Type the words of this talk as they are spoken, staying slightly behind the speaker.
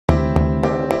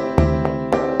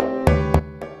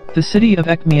The city of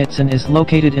Echmiatsin is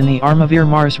located in the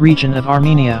Mars region of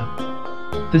Armenia.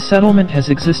 The settlement has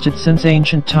existed since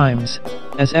ancient times,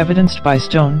 as evidenced by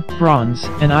stone, bronze,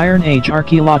 and Iron Age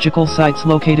archaeological sites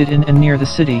located in and near the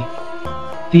city.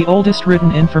 The oldest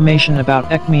written information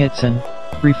about Echmiatsin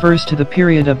refers to the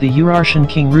period of the Urartian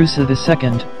king Rusa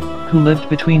II, who lived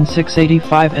between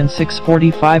 685 and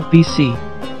 645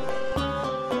 BC.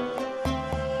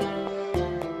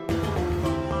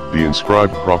 The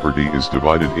inscribed property is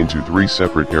divided into three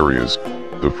separate areas.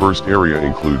 The first area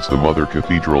includes the Mother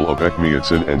Cathedral of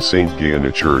Echmiatsin and St.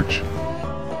 Gayana Church.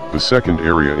 The second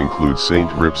area includes St.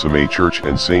 Ripsame Church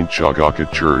and St.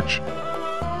 Chagakat Church.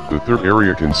 The third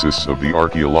area consists of the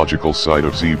archaeological site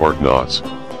of Zvartnots,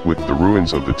 with the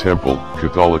ruins of the temple,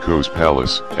 Catholicos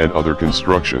Palace, and other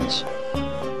constructions.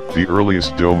 The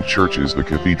earliest domed church is the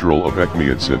Cathedral of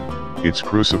Echmiatsin. Its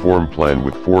cruciform plan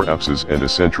with 4 apses and a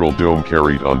central dome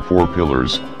carried on 4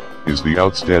 pillars, is the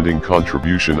outstanding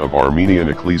contribution of Armenian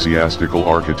ecclesiastical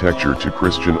architecture to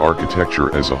Christian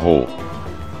architecture as a whole.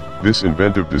 This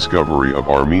inventive discovery of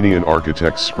Armenian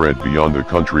architects spread beyond the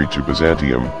country to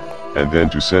Byzantium, and then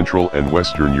to Central and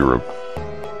Western Europe.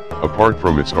 Apart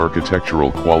from its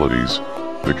architectural qualities,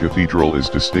 the cathedral is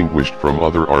distinguished from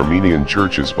other Armenian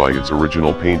churches by its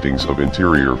original paintings of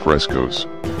interior frescoes.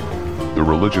 The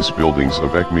religious buildings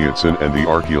of Echmiatsin and the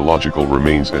archaeological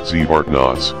remains at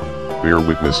Zvartnots bear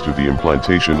witness to the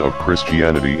implantation of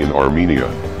Christianity in Armenia,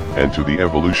 and to the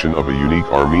evolution of a unique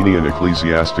Armenian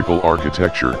ecclesiastical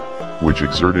architecture, which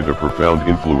exerted a profound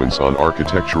influence on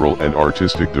architectural and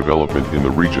artistic development in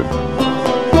the region.